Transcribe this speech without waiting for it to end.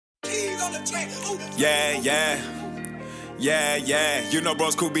Yeah, yeah. You know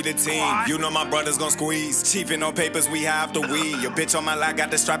bros could be the team. You know my brothers gon' squeeze. Chiefin' on papers, we have to weed. Your bitch on my lap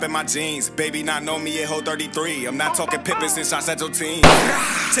got the strap in my jeans. Baby not know me at hole 33. I'm not talking Pippin since shots at your team.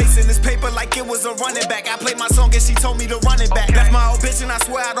 Chasing this paper like it was a running back. I played my song and she told me to run it back. Left my old bitch and I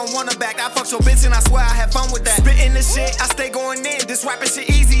swear I don't want her back. I fucked your bitch and I swear I had fun with that. Spitting this shit, I stay going in. This rapping shit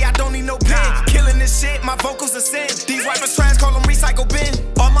easy, I don't need no pen. Killing this shit, my vocals a sin. These rappers trans call them recycle bin.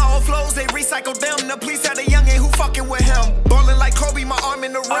 All my old flows, they recycle them. The police tell the youngin' who fucking with him. Ballin' like Kobe, my arm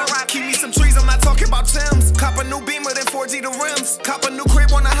in the rim. Keep me some trees, I'm not talking about Timbs. Cop a new Beamer, then 4G the rims. Cop a new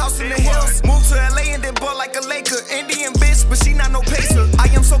crib on a house in the hills. Move to LA and then ball like a Laker. Indian bitch, but she not no pacer. I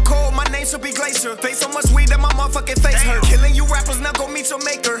am so cold, my name should be Glacier. Face so much weed that my motherfucking face hurt. Killing you rappers, now go meet your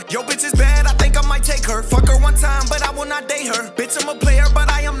maker. Yo, bitch is bad, I think I might take her. Fuck her one time, but I will not date her. Bitch, I'm a player, but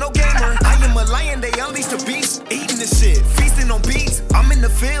I am no gamer. I am a lion, they unleash the beast. Eating this shit, feasting on beats. I'm in the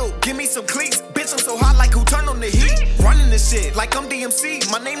field, give me some cleats. Bitch, I'm so hot like who turned on the heat. Running this shit like I'm DMC.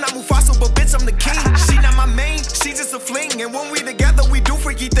 My name not Mufasa, but bitch, I'm the king. She not my main, she just a fling. And when we together, we do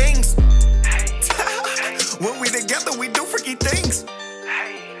freaky things. When we together, we do freaky things.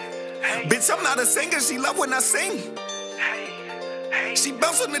 Bitch, I'm not a singer, she love when I sing. She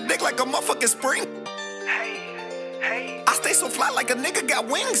bounce on the dick like a motherfucking spring. I stay so fly like a nigga got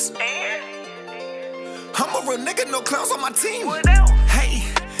wings. I'm a real nigga, no clowns on my team. Hey,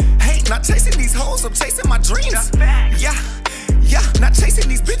 not chasing these hoes, I'm chasing my dreams. Yeah, not chasing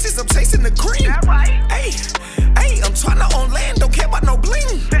these bitches, I'm chasing the cream. Hey, I'm tryna own land, don't care about no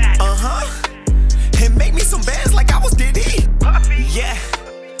bling. And make me some bands like I was Diddy. Yeah,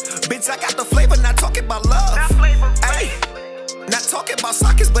 bitch, I got the flavor, not talking about love. Hey, not talking about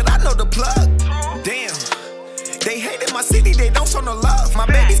sockets, but I know the plug. Damn, they hated my city, they don't show no love. My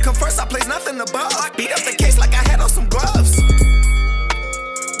babies come first, I place nothing above. Beat up the case like I had on some gloves.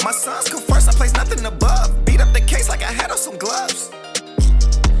 My sons come first, I place nothing above. Beat up the case like I had on some gloves.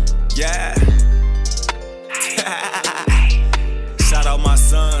 Yeah. Shout out my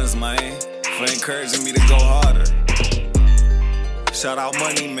sons, man, for encouraging me to go harder. Shout out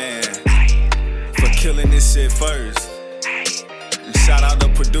Money Man for killing this shit first. And shout out the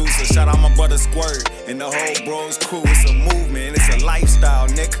producer, shout out my brother Squirt and the whole bros crew. It's a movement, it's a lifestyle,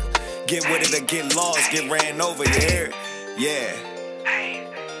 nigga. Get with it or get lost, get ran over, you hear it? Yeah.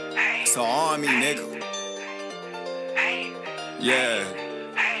 It's an army, nigga. Yeah.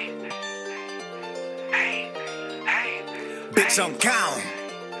 Bitch, I'm counting.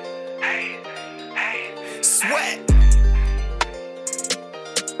 Sweat.